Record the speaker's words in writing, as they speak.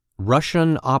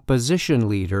Russian opposition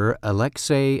leader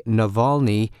Alexei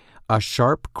Navalny, a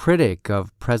sharp critic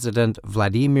of President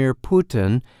Vladimir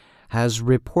Putin, has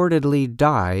reportedly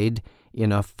died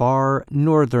in a far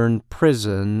northern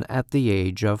prison at the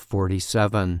age of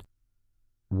 47.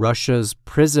 Russia's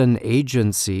prison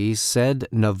agency said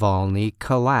Navalny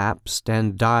collapsed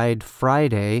and died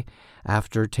Friday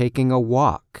after taking a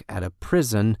walk at a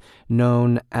prison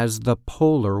known as the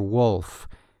Polar Wolf.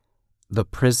 The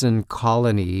prison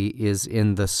colony is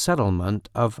in the settlement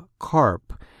of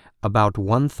Karp, about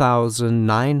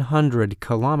 1,900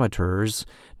 kilometers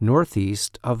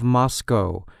northeast of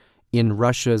Moscow, in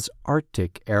Russia's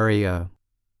Arctic area.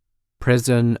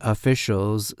 Prison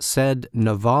officials said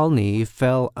Navalny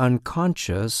fell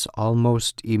unconscious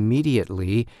almost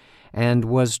immediately and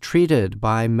was treated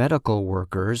by medical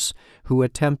workers who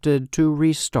attempted to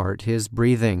restart his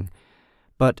breathing.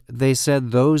 But they said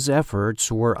those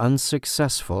efforts were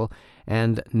unsuccessful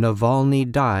and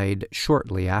Navalny died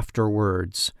shortly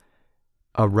afterwards.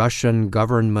 A Russian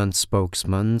government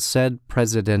spokesman said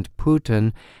President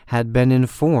Putin had been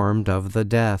informed of the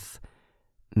death.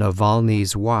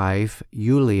 Navalny's wife,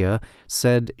 Yulia,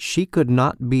 said she could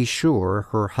not be sure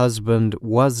her husband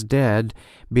was dead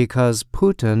because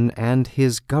Putin and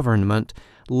his government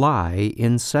lie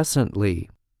incessantly.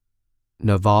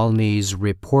 Navalny's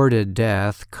reported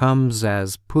death comes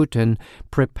as Putin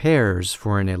prepares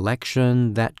for an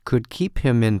election that could keep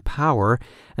him in power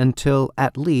until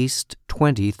at least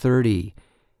 2030.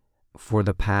 For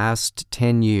the past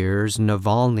 10 years,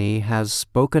 Navalny has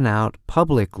spoken out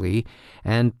publicly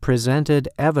and presented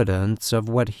evidence of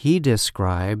what he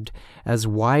described as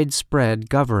widespread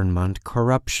government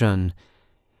corruption.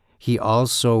 He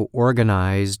also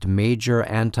organized major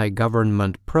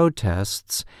anti-government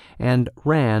protests and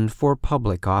ran for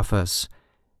public office.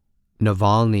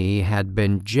 Navalny had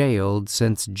been jailed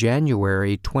since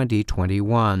January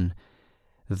 2021.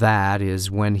 That is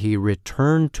when he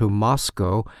returned to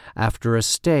Moscow after a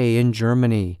stay in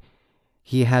Germany.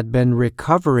 He had been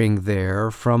recovering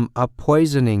there from a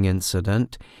poisoning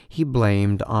incident he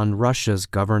blamed on Russia's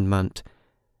government.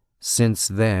 Since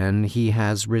then, he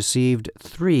has received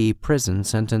 3 prison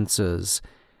sentences.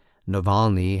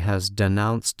 Navalny has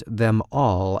denounced them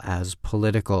all as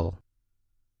political.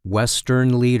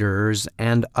 Western leaders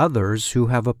and others who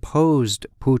have opposed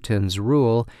Putin's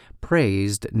rule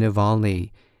praised Navalny.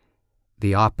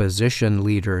 The opposition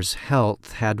leader's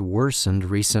health had worsened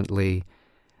recently.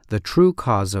 The true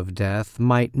cause of death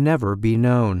might never be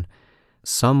known.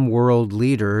 Some world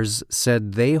leaders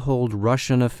said they hold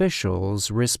Russian officials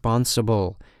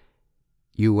responsible.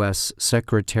 U.S.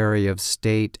 Secretary of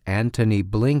State Antony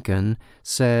Blinken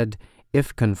said,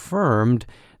 if confirmed,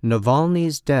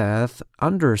 Navalny's death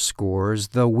underscores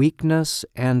the weakness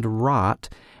and rot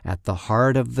at the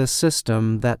heart of the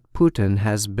system that Putin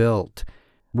has built.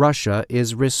 Russia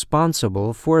is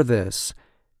responsible for this.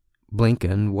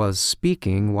 Blinken was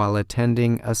speaking while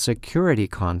attending a security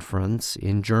conference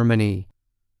in Germany.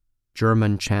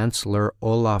 German Chancellor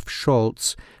Olaf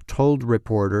Scholz told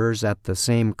reporters at the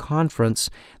same conference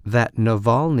that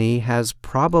Navalny has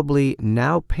probably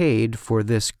now paid for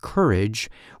this courage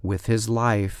with his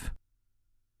life.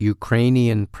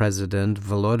 Ukrainian President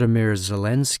Volodymyr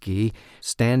Zelensky,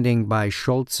 standing by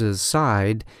Scholz's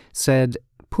side, said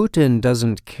Putin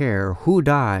doesn't care who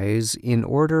dies in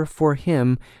order for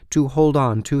him to hold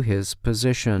on to his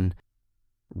position.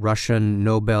 Russian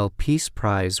Nobel Peace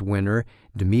Prize winner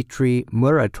Dmitry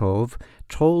Muratov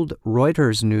told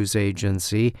Reuters news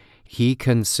agency he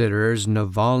considers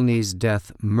Navalny's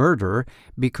death murder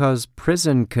because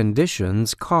prison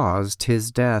conditions caused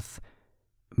his death.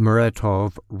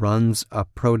 Muratov runs a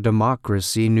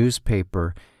pro-democracy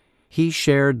newspaper. He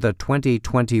shared the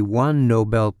 2021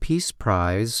 Nobel Peace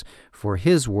Prize for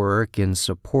his work in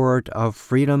support of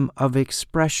freedom of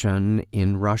expression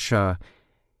in Russia.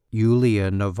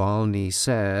 Yulia Navalny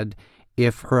said,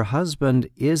 if her husband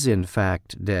is in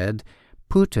fact dead,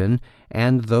 Putin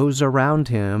and those around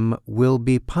him will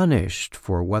be punished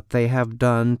for what they have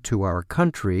done to our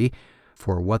country,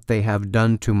 for what they have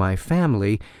done to my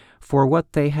family, for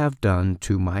what they have done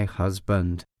to my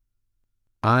husband.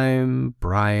 I'm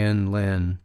Brian Lynn.